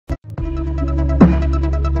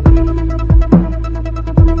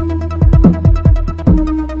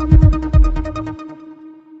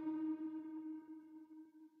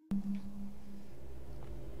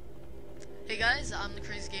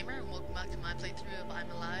playthrough of I'm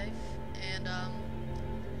Alive, and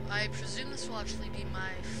I presume this will actually be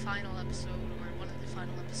my final episode, or one of the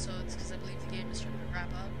final episodes, because I believe the game is starting to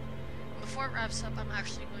wrap up. And before it wraps up, I'm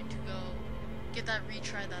actually going to go get that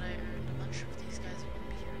retry that I earned. I'm not sure if these guys are going to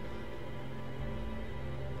be here or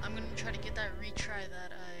not. I'm going to try to get that retry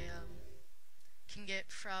that I can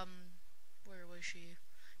get from, where was she?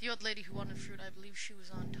 The old lady who wanted fruit. I believe she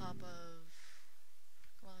was on top of,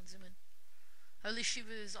 come on, zoom in. At least she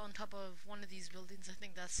was on top of one of these buildings. I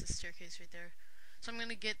think that's the staircase right there. So I'm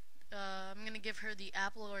gonna give her the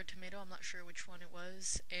apple or tomato. I'm not sure which one it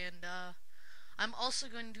was. And I'm also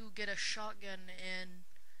going to get a shotgun. And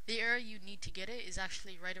the area you need to get it is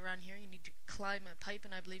actually right around here. You need to climb a pipe,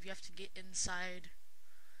 and I believe you have to get inside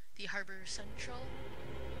the harbor central.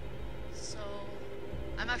 So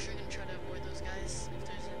I'm actually gonna try to avoid those guys. If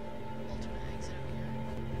there's an alternate exit over here.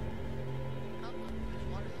 Oh, there's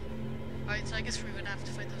water though. Alright, so I guess we're gonna have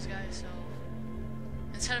to fight those guys, so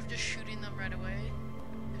instead of just shooting them right away,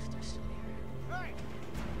 if they're still here. Hey!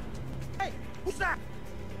 Hey! Who's that?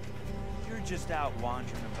 You're just out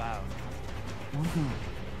wandering about.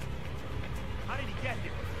 How did he get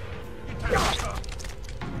here?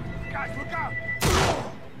 Guys, look out!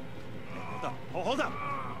 Hold up!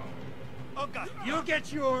 Oh God! You'll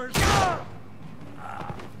get yours!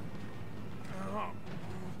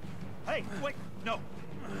 Hey, wait! No!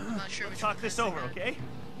 I'm not sure. Let's talk this over, okay?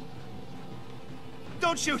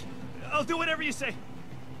 Don't shoot! I'll do whatever you say.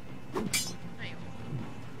 Anyway.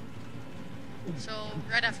 So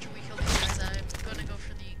right after we kill these guys, I'm gonna go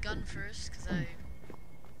for the gun first, because I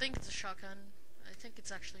think it's a shotgun. I think it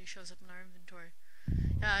actually shows up in our inventory.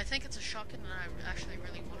 Yeah, I think it's a shotgun, and I actually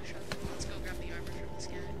really want a shotgun. Let's go grab the armor from this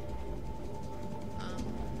guy.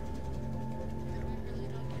 Did we really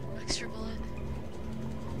not get an extra bullet?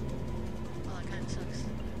 Well, that kind of sucks.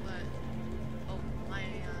 But oh, my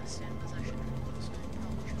stand was actually pretty close, so I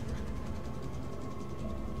probably should run.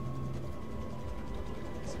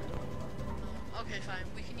 Okay, fine.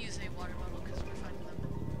 We can use a water bottle because we're finding them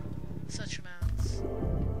in such amounts.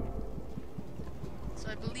 So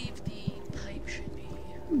I believe the pipe should be.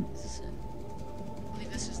 Is this it? I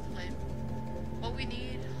believe this is the pipe. What we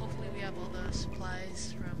need, hopefully we have all the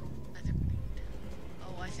supplies from, I think we need,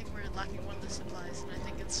 oh, I think we're lacking one of the supplies, and I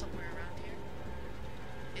think it's somewhere around here.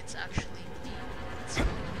 It's actually meat. That's an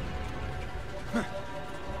inhaler.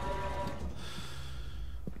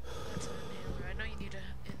 I know you need an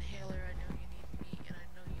inhaler, I know you need meat, and I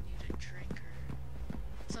know you need a drink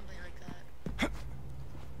or something like that.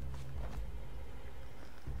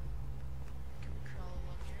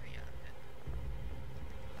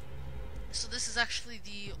 So this is actually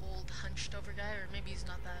the old hunched over guy, or maybe he's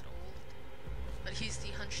not that old, but he's the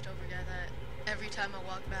hunched over guy that every time I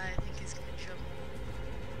walk by I think he's gonna jump me.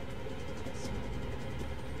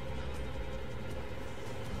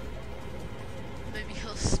 Maybe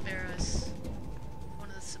he'll spare us one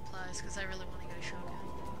of the supplies, because I really want to get a shotgun.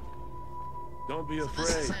 Don't be So afraid.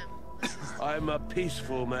 this is him. This is I'm a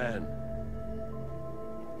peaceful man.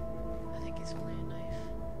 I think he's holding a knife.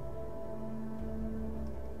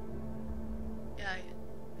 Yeah,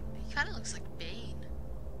 he kind of looks like Bane.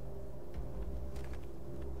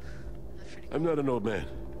 That's pretty cool. I'm not an old man,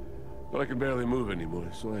 but I can barely move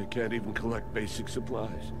anymore, so I can't even collect basic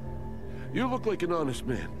supplies. You look like an honest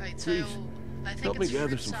man. Right, so Please, I think help me it's gather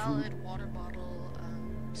fruit some salad, food. water bottle,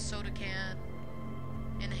 soda can,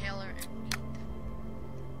 inhaler, and meat.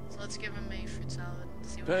 So let's give him a fruit salad and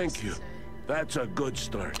see what he has Thank to you. say. That's a good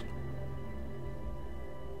start.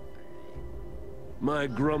 My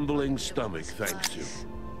grumbling stomach thanks you.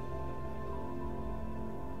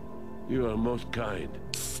 You are most kind.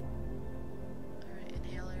 Alright,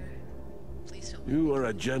 inhaler. Please don't. You are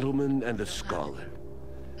a gentleman and a scholar.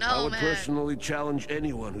 No, I would man. personally challenge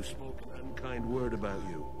anyone who spoke an unkind word about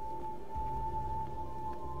you.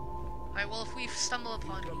 Alright, well, if we stumble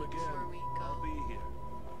upon you Come again. before we go. I'll be here.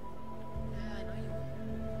 Yeah, I know you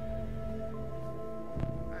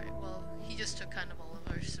will. Alright, well, he just took kind of all of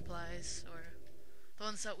our supplies, or the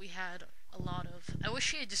ones that we had a lot of. I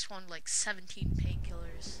wish he had just wanted like 17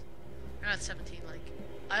 painkillers. Or not 17, like,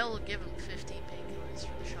 I'll give him 15 painkillers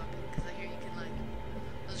for the shotgun, because I hear you can, like,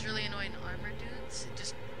 those really annoying armor dudes, it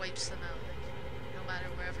just wipes them out, like, no matter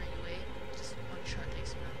wherever you aim, just one shot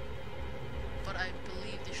takes them out. But I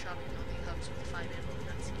believe the shotgun only comes with 5 ammo, and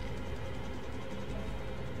that's it.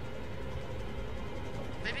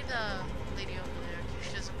 Maybe the lady over there,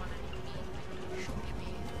 she doesn't want any meat, she'll give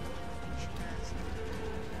me she has.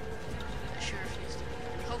 She refused to.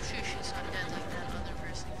 Hopefully she's not dead like that other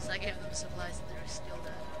person, because I gave them supplies and they're still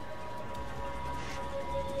dead.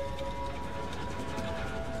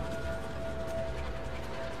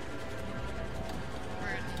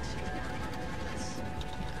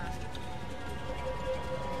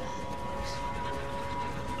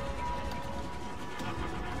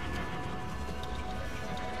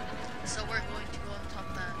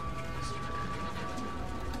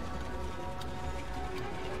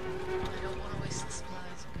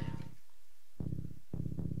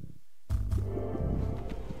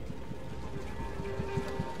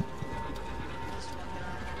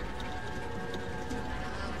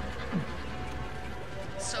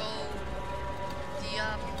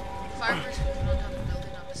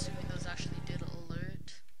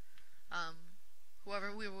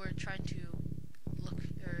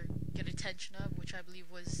 which I believe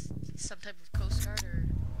was some type of Coast Guard or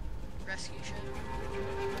rescue ship.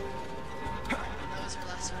 That was our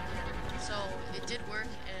last one. So it did work,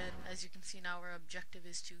 and as you can see now, our objective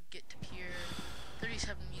is to get to Pier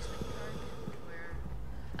 37 Amusement Park, where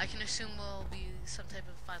I can assume will be some type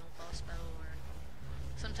of final boss battle or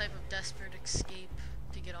some type of desperate escape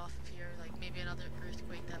to get off of here, like maybe another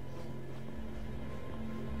earthquake that will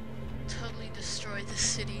totally destroy the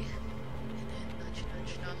city. Nudge,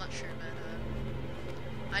 nudge. No, I'm not sure, but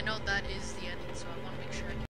I know that is the ending, so I want to make sure I can